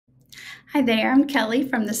Hi there, I'm Kelly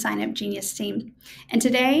from the SignUpGenius team, and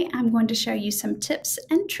today I'm going to show you some tips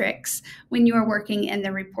and tricks when you are working in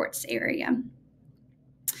the reports area.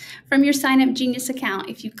 From your SignUpGenius account,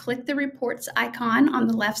 if you click the reports icon on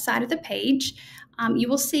the left side of the page, you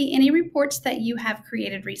will see any reports that you have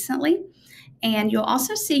created recently, and you'll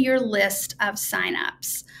also see your list of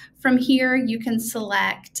signups. From here, you can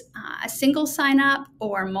select a single signup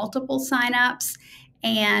or multiple signups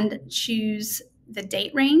and choose the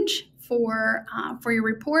date range for your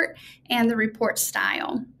report and the report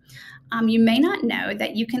style. You may not know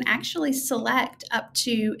that you can actually select up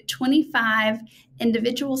to 25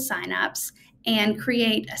 individual signups and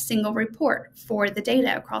create a single report for the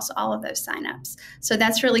data across all of those signups. So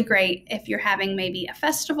that's really great if you're having maybe a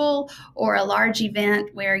festival or a large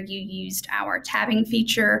event where you used our tabbing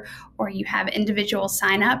feature, or you have individual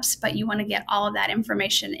signups, but you want to get all of that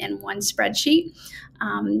information in one spreadsheet.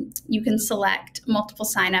 You can select multiple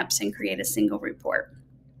signups and create a single report.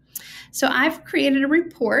 So I've created a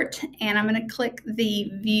report, and I'm going to click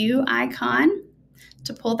the view icon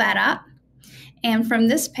to pull that up. And from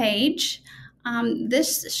this page,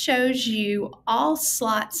 this shows you all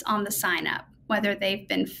slots on the sign up, whether they've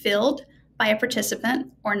been filled by a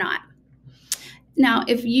participant or not. Now,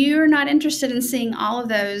 if you're not interested in seeing all of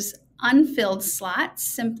those unfilled slots,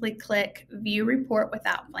 simply click View Report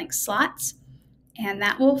Without Blank Slots, and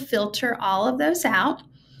that will filter all of those out.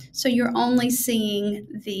 So you're only seeing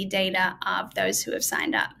the data of those who have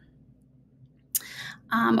signed up.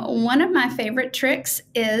 One of my favorite tricks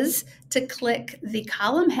is to click the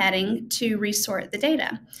column heading to resort the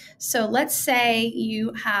data. So let's say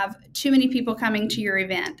you have too many people coming to your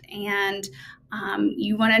event, and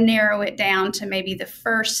you want to narrow it down to maybe the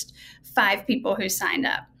first 5 people who signed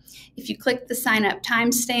up. If you click the sign up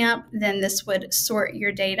timestamp, then this would sort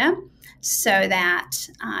your data so that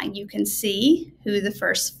you can see who the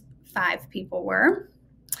first 5 people were.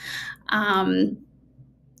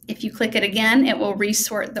 If you click it again, it will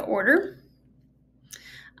resort the order.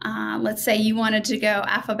 Let's say you wanted to go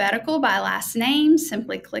alphabetical by last name.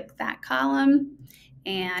 Simply click that column,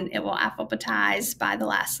 and it will alphabetize by the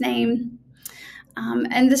last name.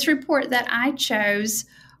 And this report that I chose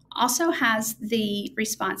also has the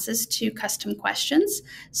responses to custom questions.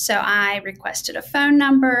 So I requested a phone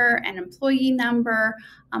number, an employee number.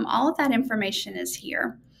 All of that information is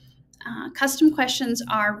here. Custom questions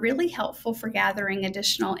are really helpful for gathering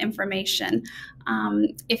additional information.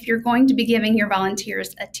 If you're going to be giving your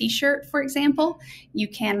volunteers a t-shirt, for example, you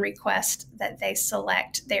can request that they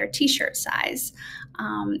select their t-shirt size.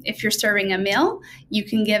 If you're serving a meal, you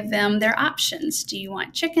can give them their options. Do you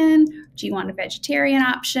want chicken? Do you want a vegetarian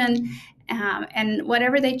option? And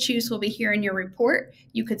whatever they choose will be here in your report.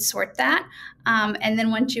 You could sort that. And then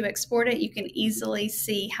once you export it, you can easily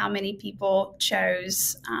see how many people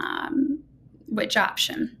chose which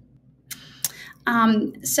option.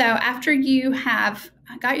 So after you have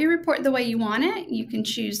got your report the way you want it, you can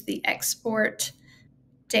choose the export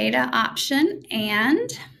data option. And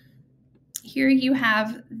here you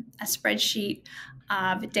have a spreadsheet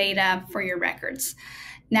of data for your records.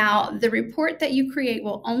 Now, the report that you create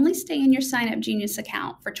will only stay in your SignUpGenius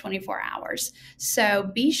account for 24 hours. So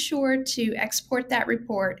be sure to export that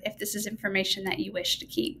report if this is information that you wish to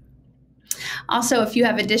keep. Also, if you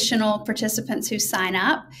have additional participants who sign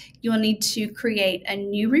up, you'll need to create a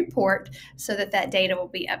new report so that that data will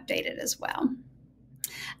be updated as well.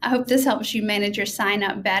 I hope this helps you manage your sign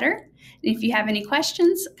up better. And if you have any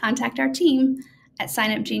questions, contact our team at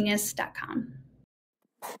signupgenius.com.